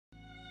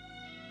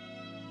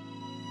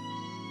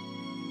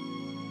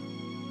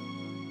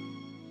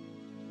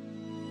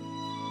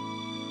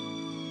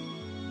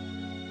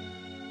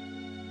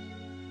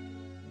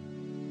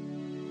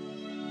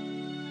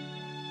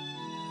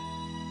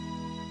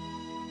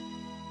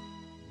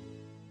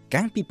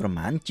កាលពីប្រ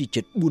មាណជា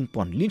ជិត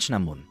 4,000 លានឆ្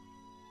នាំមុន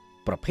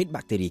ប្រភេទ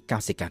បាក់តេរីកោ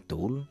សិកា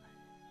ទូល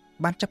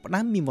បានចាប់ផ្ដើ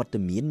មមានវត្ត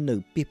មាននៅ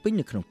ពាសពេញ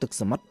នៅក្នុងទឹក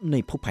សមុទ្រនៃ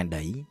ភពផែន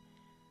ដី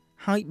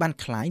ហើយបាន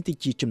ក្លាយទៅ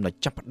ជាចំណុច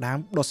ចាប់ផ្ដើម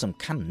ដ៏សំ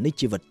ខាន់នៃ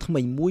ជីវិតថ្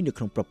មីមួយនៅ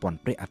ក្នុងប្រព័ន្ធ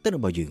ព្រះអាទិត្យរ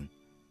បស់យើង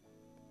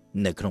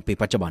នៅក្នុងពេល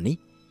បច្ចុប្បន្ននេះ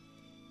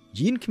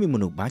យានគ្មានម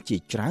នុស្សបាជា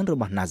ច្រើនរ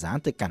បស់ NASA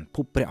ទៅកាន់ភ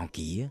ពព្រះអង្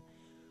គារ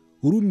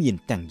រួមមាន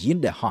ទាំងយាន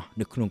ដែលហោះ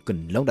នៅក្នុងគ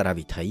ន្លងតារា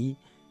វិថី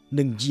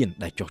និងយាន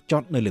ដែលចុះច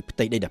តនៅលើផ្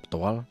ទៃដីដោយផ្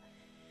ទាល់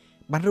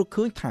បានរក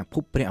ឃើញថាភ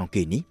ពព្រះអង្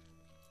គារនេះ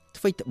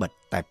អ្វីត្បិត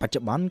តែបច្ចុ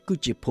ប្បន្នគឺ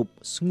ជាភព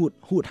ស្ងួត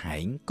ហួតហែ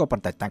ងក៏ប៉ុ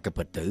ន្តែតាម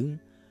ពិតទៅ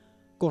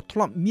ក៏ធ្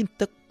លាប់មាន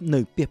ទឹកនៅ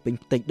ពាសពេញ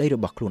ផ្ទៃដីរ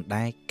បស់ខ្លួន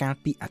ដែរកាល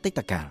ពីអតីត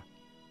កាល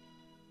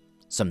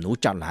សំណួរ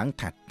ចោទឡើង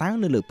ថាតើ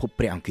នៅលើភព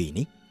ព្រះអង្គារ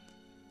នេះ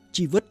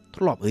ជីវិត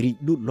ធ្លាប់រីក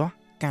លូតលាស់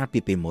កាលពី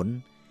ពេលមុន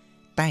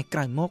តែក្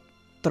រោយមក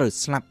ត្រូវ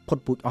ស្លាប់ផុត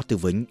ពូជអស់ទៅ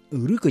វិញ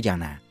ឬក៏យ៉ាង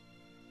ណា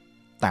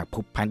តើភ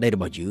ពផែនដីរ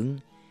បស់យើង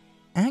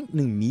អាច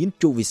នឹងមាន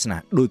ជោគវាសនា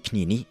ដូចគ្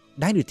នានេះ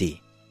ដែរឬទេ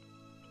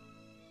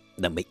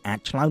ដើម្បីអាច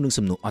ឆ្លើយនឹង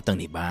សំណួរអស់ទាំង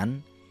នេះបាន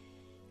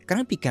ក្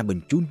រៅពីការប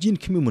ញ្ជូនយាន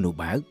គ្មានមនុស្ស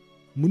បើក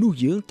មនុស្ស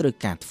យើងត្រូវ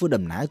ការធ្វើ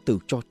ដំណើរទៅ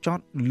ចុះចត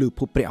លើភ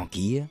ពព្រះអង្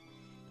គារ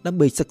ដើម្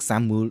បីសិក្សា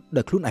មើល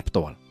ដោយខ្លួនឯងផ្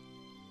ទាល់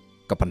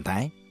ក៏ប៉ុន្តែ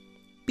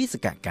បេស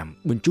កកម្ម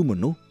បញ្ជូនម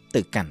នុស្ស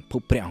ទៅកាន់ភ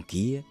ពព្រះអង្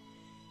គារ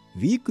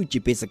វាគឺជា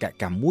បេសក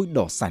កម្មមួយ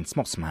ដ៏សែនស្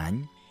មុគស្មាញ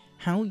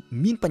ហើយ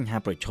មានបញ្ហា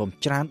ប្រឈម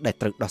ច្រើនដែល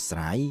ត្រូវដោះស្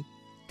រាយ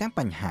ទាំងប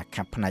ញ្ហា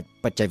ខាងផ្នែក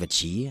បច្ចេកវិទ្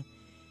យា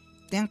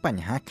ទាំងប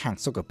ញ្ហាខាង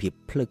សុខភាព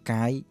ផ្លូវ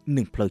កាយ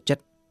និងផ្លូវចិត្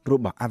តរ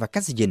បស់អវកា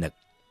សយានិក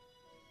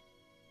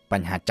ប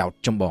ញ្ហាចោទ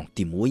ចម្បង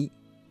ទី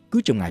1គឺ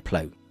ចម្ងាយផ្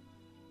លូវ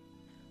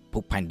ភ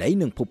ពផែនដី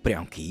និងភពព្រះ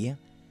អង្គារ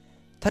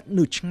ស្ថិត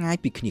នៅឆ្ងាយ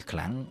ពីគ្នាខ្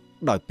លាំង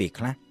ដោយពេល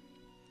ខ្លះ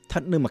ស្ថិ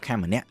តនៅម្ខាង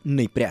ម្នាក់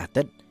នៃព្រះអា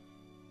ទិត្យ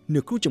នៅ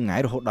គ្រូចម្ងាយ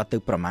រហូតដល់ទៅ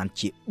ប្រមាណ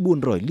ជា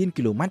400លាន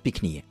គីឡូម៉ែត្រពី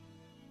គ្នា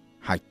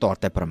ហើយត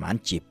តែប្រមាណ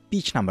ជា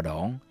2ឆ្នាំម្ដ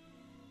ង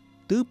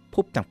ទើបភ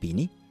ពទាំងពីរ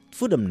នេះធ្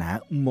វើដំណើរ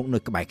មកនៅ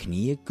ក្បែរគ្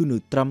នាគឺនៅ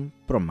ត្រឹម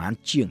ប្រមាណ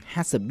ជាង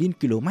50លាន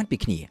គីឡូម៉ែត្រពី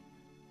គ្នា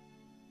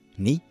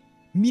នេះ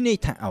មានន័យ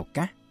ថាឱ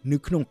កាសនៅ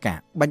ក្នុងការ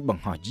បាញ់ប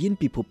ង្ហោះយាន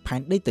ពីភពផែ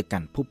នដីទៅកា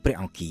ន់ភពព្រះ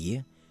អង្គារ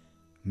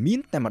មាន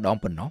តែម្ដង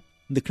ប៉ុណ្ណោះ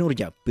នៅក្នុងរ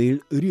យៈពេល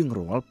រៀង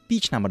រាល់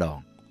2ឆ្នាំម្ដង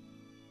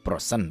ប្រ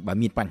សិនបើ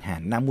មានបញ្ហា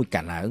ណាមួយ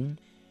កើតឡើង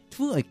ធ្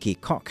វើឲ្យគេ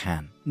ខកខា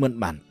នមិន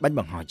បានបាញ់ប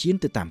ង្ហោះយាន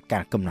ទៅតាមកា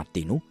រកំណត់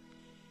ទីនោះ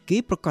គេ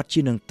ប្រកាសជា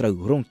នឹងត្រូវ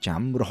រង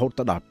ចាំរហូត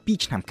ដល់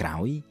2ឆ្នាំក្រោ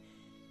យ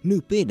នៅ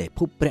ពេលដែលភ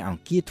ពព្រះអ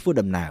ង្គារធ្វើ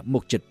ដំណើរម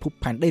កជិតភព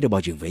ផែនដីរប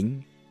ស់យើងវិញ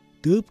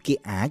ទើបគេ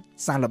អាច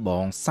សាកល្ប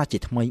ងសាជា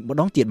ថ្មីម្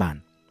ដងទៀតបាន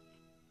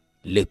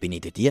លើសពីនេះ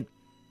ទៅទៀត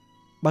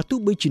បើទោះ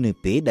បីជានៅ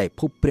ពេលដែល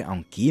ភពព្រះអ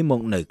ង្គារមក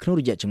នៅក្នុង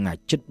រយៈចម្ងាយ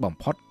ជិតបំ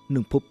ផុតនឹ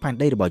ងភពផែន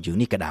ដីរបស់យើង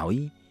នេះក៏ដោយ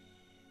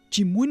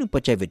ជាមួយនឹងប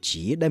ច្ចេកវិទ្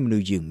យាដែលមនុ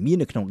ស្សយើងមាន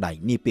នៅក្នុងដៃ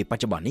នាពេលប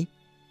ច្ចុប្បន្ននេះ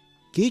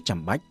គេចាំ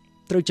បាច់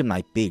ត្រូវចំណា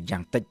យពេលយ៉ា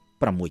ងតិច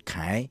6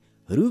ខែ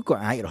ឬក៏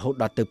អាចរហូត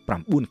ដល់ទៅ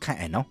9ខែ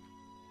ឯណោះ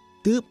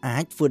ទើបអា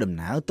ចធ្វើដំ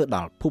ណើរទៅដ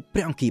ល់ភពព្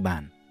រះអង្គារបា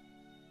ន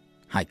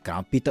ហើយក្រោ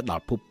យពីទៅដ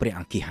ល់ភពព្រះ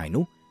អង្គារហើយ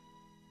នោះ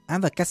អ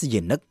វកាស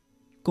យានិក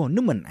ក៏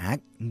នឹងមិនអាច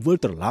វិល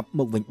ត្រឡប់ម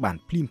កវិញបាន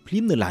ភ្លា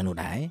មនៅឡើយនោះ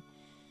ដែរ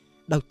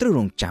ដោយត្រូវរ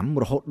ងចាំ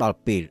រហូតដល់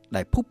ពេល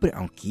ដែលភពព្រះ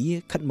អង្គារ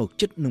ខិតមក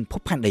ជិតនឹងភ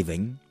ពផែនដីវិ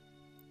ញ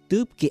ទើ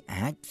បគេ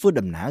អាចធ្វើ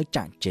ដំណើរ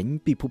ចាកចេញ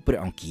ពីភពព្រះ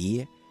អង្គារ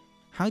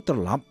ហើយត្រ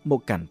ឡប់មក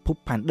កាន់ភព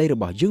ផែនដីរ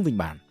បស់យើងវិញ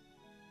បាន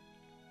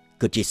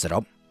គឺជាសរុ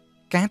ប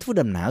ការធ្វើ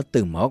ដំណើរ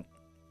ទៅមក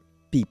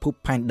ពីភព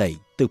ផែនដី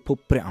ទៅភព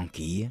ព្រះអង្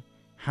គារ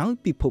ហើយ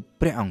ពីភព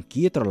ព្រះអង្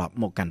គារត្រឡប់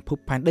មកកាន់ភព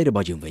ផែនដីរប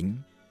ស់យើងវិញ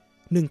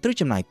នឹងត្រូវ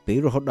ចំណាយពេល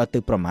រហូតដល់ទៅ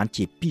ប្រមាណ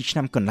ជា2ឆ្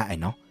នាំកន្លះឯ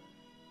ណោះ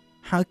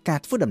ហើយការ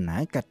ធ្វើដំណើ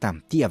រកាត់តាម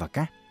ទីអវ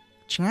កាស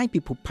ឆ្ងាយពី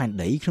ភពផែន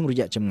ដីក្នុងរ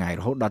យៈចម្ងាយ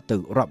រហូតដល់ទៅ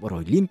រាប់រ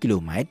យលានគីឡូ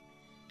ម៉ែត្រ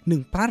នឹ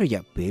ងប្រើរ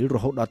យៈពេលរ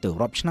ហូតដល់ទៅ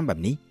រាប់ឆ្នាំបែប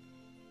នេះ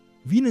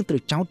វានឹងត្រូ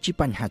វចោទជា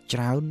បញ្ហាច្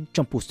រើន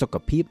ចំពោះសុខ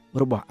ភាព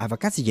របស់អវ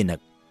កាសយានិក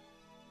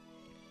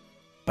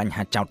បញ្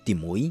ហាចោទទី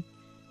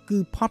1គឺ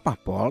ផលប៉ះ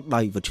ពាល់ដោ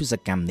យវិទ្យុស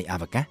កម្មនៃអ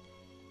វកាស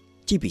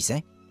ជាពិសេស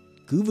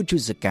គឺវិទ្យុ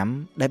សកម្ម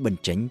ដែលប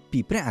ញ្ចេញពី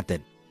ព្រះអាទិ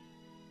ត្យ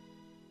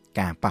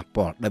ការប៉ះ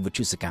ពាល់ដោយវិទ្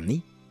យុសកម្មនេះ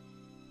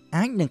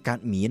អាចនឹងកើត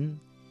មាន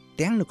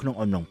ទាំងនៅក្នុង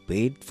អំឡុងពេ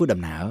លធ្វើដំ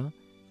ណើរ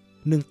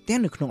និងទាំង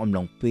នៅក្នុងអំ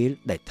ឡុងពេល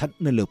ដែលស្ថិត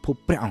នៅលើភព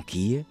ព្រះអង្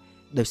គារ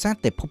ដោយសារ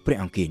តែភពព្រះ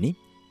អង្គារនេះ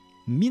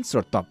មានស្រ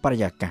ទាប់បរិ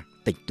យាកាស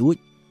តិចតួច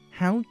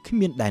ហើយគ្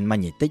មានដែនម៉ា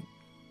ញេទិក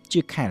ជា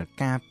ខែល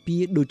ការពា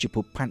រដូចជាភ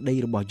ពផែនដី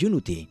របស់យើង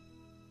នោះទេ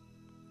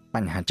ប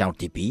ញ្ហាចោទ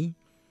ទី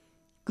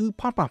2គឺ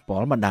ផលប៉ះពា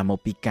ល់បណ្ដាលមក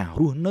ពីការ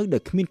រស់នៅដោ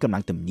យគ្មានកម្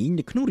លាំងទំនាញ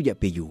នៅក្នុងរយៈ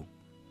ពេលយូរ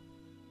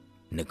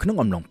នៅក្នុង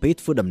អំឡុងពេល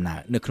ធ្វើដំណើរ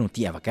នៅក្នុង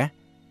ទីអវ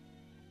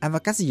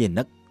កាសយា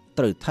និក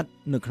ត្រូវស្ថិត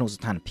នៅក្នុង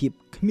ស្ថានភាព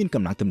គ្មានក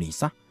ម្លាំងទំនាញ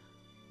សោះ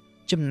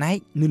ចំណែក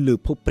នៅលើ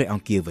ភពព្រះអ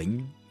ង្គារវិញ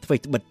អ្វី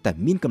ត្បិតតែ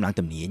មានកម្លាំង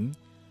ទំនាញ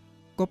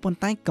ក៏ប៉ុន្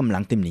តែកម្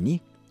លាំងទំនាញនេះ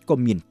ក៏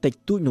មានតិច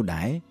តួចនោះ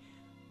ដែរ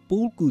ពូ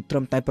លគឺត្រឹ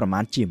មតែប្រមា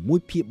ណជា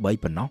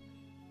1/3ប៉ុណ្ណោះ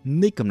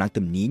នៃកម្លាំង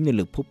ទំនាញនៅ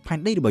លើភពផែន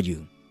ដីរបស់យើ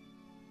ង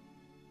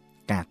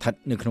ការស្ថិត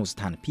នៅក្នុងស្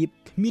ថានភាព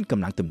គ្មានក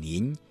ម្លាំងទំនា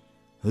ញ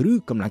ឬ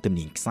កម្លាំងទំ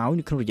នាញខ្សោយ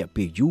នៅក្នុងរយៈ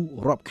ពេលយូរ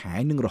រាប់ខែ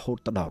និងរហូត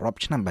ដល់រាប់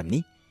ឆ្នាំបែប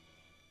នេះ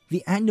វា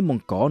អាចនឹងប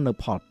ង្កនៅ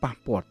ផលប៉ះ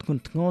ពាល់ធ្ង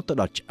ន់ធ្ងរទៅ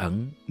ដល់ឆ្អឹង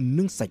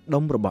និងសាច់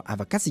ដុំរបស់អ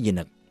វកាសយា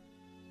និក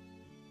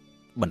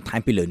បន្ថែម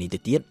ពីលើនេះទៅ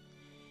ទៀត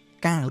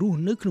ការរស់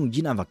នៅក្នុង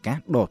យានអវកាស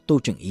ដ៏តូច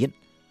ចង្អៀត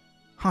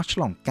ហោះឆ្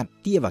លងកាត់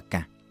ទីអវ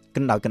កាសក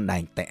ណ្ដោយកណ្ដែ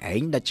ងតែឯ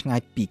ងដែលឆ្ងាយ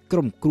ពីក្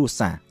រុមគ្រួ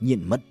សារញា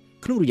តិមិត្ត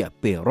ក្នុងរយៈ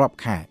ពេលរាប់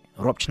ខែ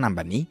រាប់ឆ្នាំ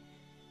បែបនេះ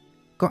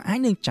ក៏អាច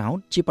នឹងចោទ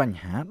ជាបញ្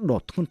ហា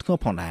ដ៏ធ្ងន់ធ្ងរ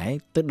ផងដែរ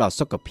ទៅដល់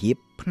សុខភាព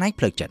ផ្នែក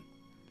ផ្លូវចិត្ត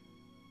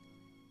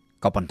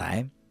ក៏ប៉ុន្តែ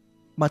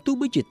បើទោះ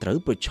បីជាត្រូវ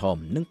ប្រឈម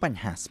នឹងប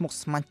ញ្ហាស្មុគ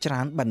ស្មាញច្រើ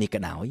នបែបនេះក៏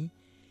ដោយ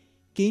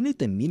គេនៅ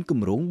តែមានគ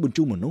ម្រោងបញ្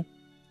ជូនមនុស្ស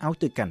ឲ្យ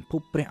ទៅកាន់ភ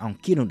ពព្រះអង្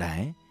គានោះដែ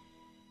រ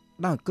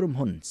ដោយក្រុម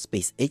ហ៊ុន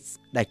SpaceX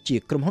ដែលជា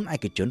ក្រុមហ៊ុនឯ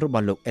កជនរប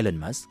ស់លោក Elon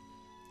Musk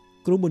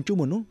ក្រុមបញ្ជូន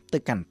មនុស្សទៅ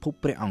កាន់ភព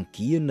ព្រះអង្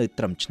គានៅ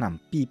ត្រឹមឆ្នាំ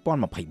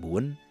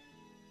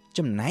2024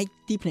ចំណែក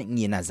ទីភ្នាក់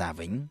ងារ NASA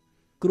វិញ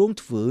គ្រោង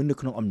ធ្វើនៅ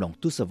ក្នុងអំឡុង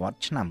ទសវត្ស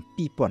រ៍ឆ្នាំ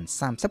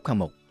2030ខាង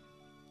មុខ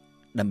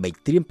ដើម្បី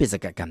ត្រៀមបេស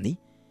កកម្មនេះ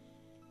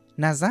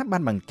NASA បា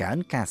នបង្កើន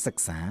ការសិ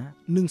ក្សា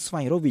និងស្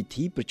វែងរកវិ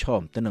ធីប្រឈ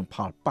មទៅនឹងផ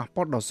លប៉ះ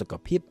ពាល់ដល់សុខ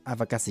ភាពអ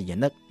វកាសយា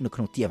និកនៅក្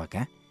នុងទីអវ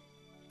កាស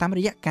តាមរ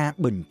យៈការ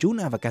បញ្ជូន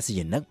អវកាស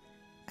យានិក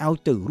ឲ្យ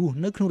ទៅរស់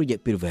នៅក្នុងរយៈ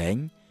ពេលវែង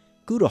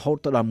គឺរហូ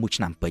តដល់1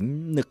ឆ្នាំពេញ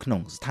នៅក្នុង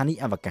ស្ថានីយ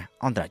អវកាស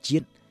អន្តរជា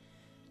តិ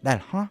ដែល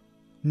ហោះ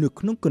នៅ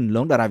ក្នុងគន្ល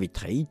ងតារាវិ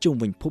ថីជុំ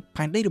វិញភព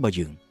ផែនដីរបស់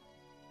យើង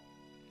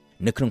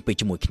នៅក្នុងពេល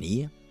ជាមួយគ្នា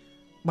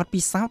បទ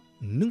ពិសោធន៍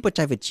និងបច្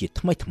ចេកវិទ្យា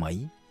ថ្មី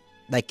ៗ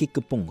ដែលគេ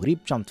កំពុងរៀប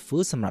ចំធ្វើ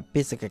សម្រាប់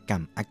បេសកក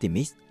ម្ម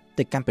Artemis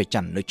ទៅកាន់ព្រះច័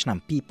ន្ទនៅឆ្នាំ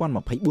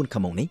2024ខា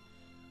ងមុខនេះ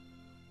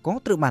ក៏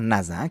ត្រូវបាន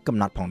NASA កំ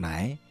ណត់ផងដែ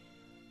រ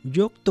យ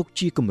កទុក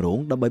ជាគម្រោង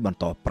ដើម្បីបន្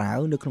តប្រើ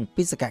នៅក្នុង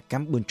បេសកក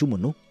ម្មបញ្ជូនម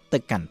នុស្សទៅ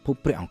កាន់ភព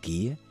ព្រះអង្គា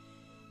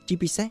ជា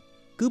ពិសេស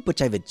គឺបច្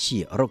ចេកវិទ្យា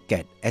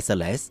Rocket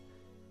SLS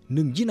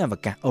និងយានអវ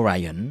កាស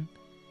Orion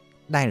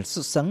ដែល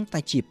សុទ្ធសឹងតែ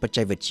ជាបច្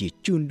ចេកវិទ្យា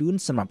ជឿនលឿន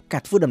សម្រាប់កា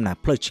រធ្វើដំណើរ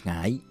ផ្លូវឆ្ងា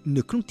យ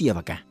នៅក្នុងទីអ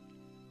វកាស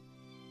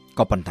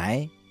ក៏ប៉ុន្តែ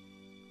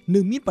នៅ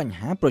មានបញ្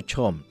ហាប្រឈ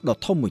មដ៏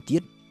ធំមួយទៀ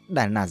ត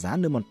ដែល NASA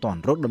នៅមិនទាន់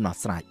រកដំណោះ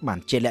ស្រាយបាន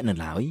ជាក់លាក់នៅ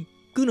ឡើយ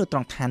គឺនៅត្រ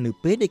ង់ថានៅ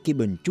ពេលដែលគេ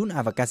បញ្ជូនអ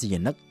វកាសយា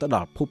និកទៅដ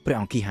ល់ភពព្រះ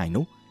អង្គាហើយ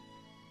នោះ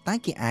តែ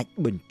គេអាច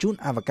បញ្ជូន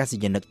អវកាស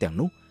យានិកទាំង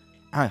នោះ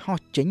ឲ្យហោះ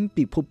ចេញ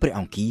ពីភពព្រះ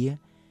អង្គា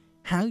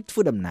ហើយធ្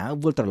វើដំណើរ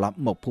វិលត្រឡប់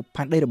មកភព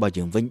ផែនដីរបស់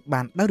យើងវិញ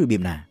បានដោយរបៀ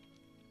បណា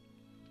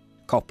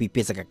ខុសពី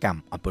បេសកកម្ម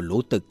អប៉ូឡូ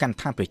ទៅកាន់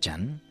ឋានព្រះច័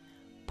ន្ទ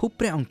ភព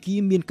ព្រះអង្គា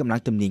មានកម្លាំ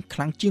ងទំនាញខ្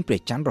លាំងជាងព្រះ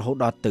ច័ន្ទរហូត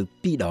ដល់ទៅ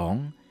2ដង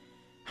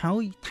ហើ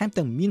យថែម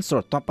ទាំងមានស្រ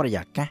ទាប់បរិ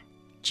យាកាស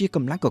ជាក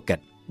ម្លាំងកកិត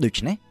ដូ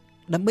ច្នេះ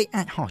ដើម្បី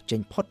អាចហោះចេញ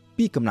ផុត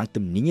ពីកម្លាំង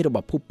ទំនាញរប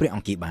ស់ភពព្រះអ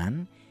ង្គាបាន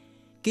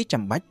គេ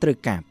ចាំបាច់ត្រូវ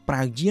ការប្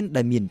រើយាន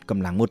ដែលមានក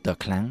ម្លាំងម៉ូទ័រ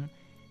ខ្លាំង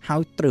ហើ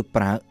យត្រូវ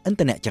ប្រើឥន្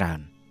ធនៈច្រើន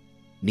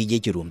និយាយ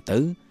ជារួមទៅ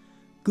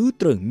គឺ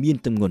ត្រូវមាន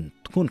ទម្ងន់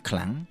ធ្ងន់ខ្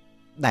លាំង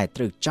ដែល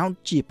ត្រូវចោទ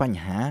ជាប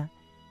ញ្ហា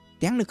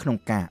ទាំងនៅក្នុង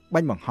ការបា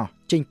ញ់បង្ហោះ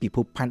ចេញពីភ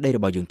ពផែនដីរ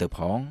បស់យើងទៅផ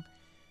ង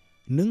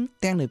និង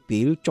ទាំងនៅពេ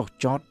លចុះ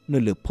ចតនៅ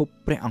លើភព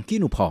ព្រះអង្គា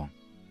នោះផង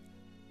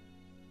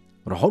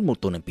រហូតមក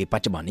ទល់នឹងពេលប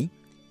ច្ចុប្បន្ននេះ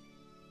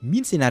មា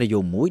នសេណារីយ៉ូ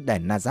មួយដែ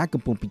ល NASA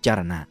កំពុងពិចារ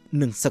ណា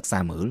និងសិក្សា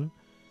មើល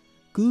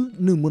គឺ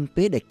នៅមុន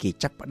ពេលដែលគេ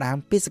ចាប់ផ្ដើម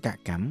បេសក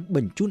កម្មប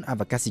ញ្ជូនអ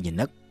វកាសយា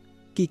និក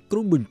គេគ្រោ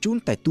ងបញ្ជូន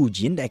តែទូ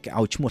យានដែលគេ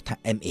ឲ្យឈ្មោះថា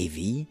MAV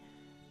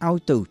ឲ្យ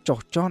ទៅចុះ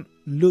ចត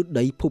លើ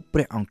ដីភពព្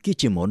រះអង្គា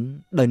ជាមុន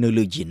ដោយនៅ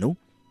លើយាននោះ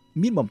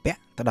មានបំពាក់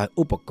ទៅដោយ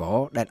ឧបករ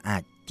ណ៍ដែលអា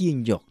ចទាញ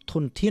យកធ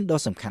នធានដ៏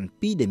សំខាន់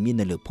ពីរដែលមាន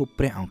នៅលើភព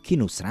ព្រះអង្គា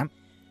នោះស្រាប់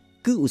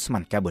គឺឧស្ម័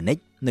នកាបូនិក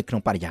នៅក្នុ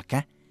ងបរិយាកា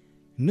ស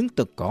និង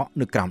ទឹកកក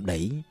នៅក្រោមដី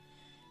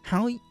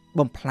ហើយ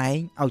បំផ្លែង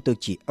ឲ្យទៅ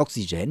ជាអុក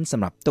ស៊ីហ្សែនស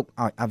ម្រាប់ទុក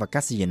ឲ្យអវកា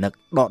សយានិក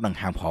ដកដង្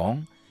ហើមផង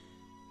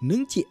និ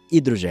ងជាអ៊ី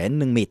ដ្រូសែន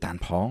និងមេតាន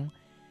ផង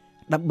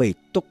ដើម្បី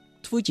ទុក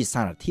ធ្វើជា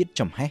សារធាតុ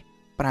ចំហេះ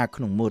ប្រើ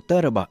ក្នុងម៉ូទ័រ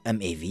របស់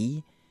MAV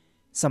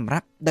សម្រា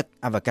ប់ដឹក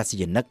អវកាស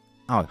យានិក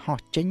ឲ្យហោះ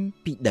ចេញ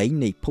ពីដី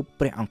នៃភព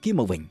ព្រះអង្គា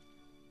មកវិញ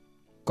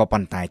ក៏ប៉ុ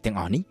ន្តែទាំង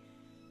អស់នេះ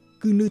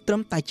គឺនៅត្រឹ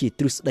មតែជា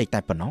ទ្រឹស្ដីតែ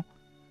ប៉ុណ្ណោះ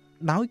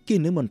ដោយគេ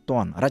នៅមិនទា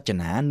ន់រច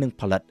នានិង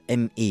ផលិត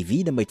MAV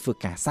ដើម្បីធ្វើ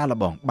ការសាកល្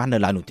បងបាននៅ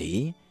ឡើយនោះទេ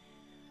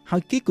ហើ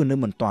យគេក៏នៅ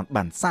មិនទាន់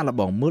បានសាកល្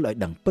បងមើលឲ្យ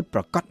ដឹងពិតប្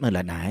រាកដនៅ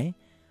ឡើយដែរ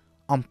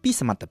អំពី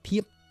សមត្ថភា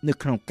ពនៅ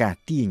ក្នុងការ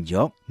ទាញយ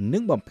កនិ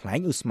ងបំផ្លែង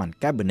ឧស្ម័ន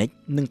កាបូនិក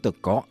និងទឹក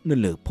កកនៅ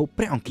លើភព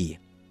ព្រះអង្គា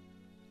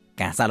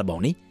ការសាកល្បង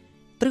នេះ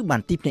ត្រូវបា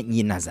នទីភ្នាក់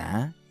ងារ NASA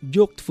យ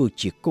កធ្វើ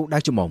ជាគោលដៅ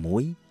ចម្បងមួ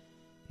យ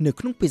នៅ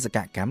ក្នុងបេសក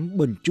កម្ម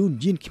បញ្ជូន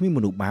យានគ្មានម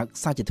នុស្សបើក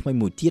សាជាថ្មី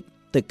មួយទៀត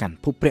ទៅកាន់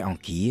ភពព្រះអ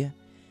ង្គា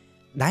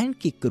ដែល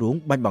គេគ្រោង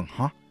បាញ់បង្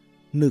ហោះ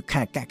នៅ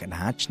ខែកក្ក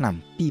ដាឆ្នាំ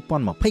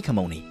2020ខាង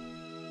មុខនេះ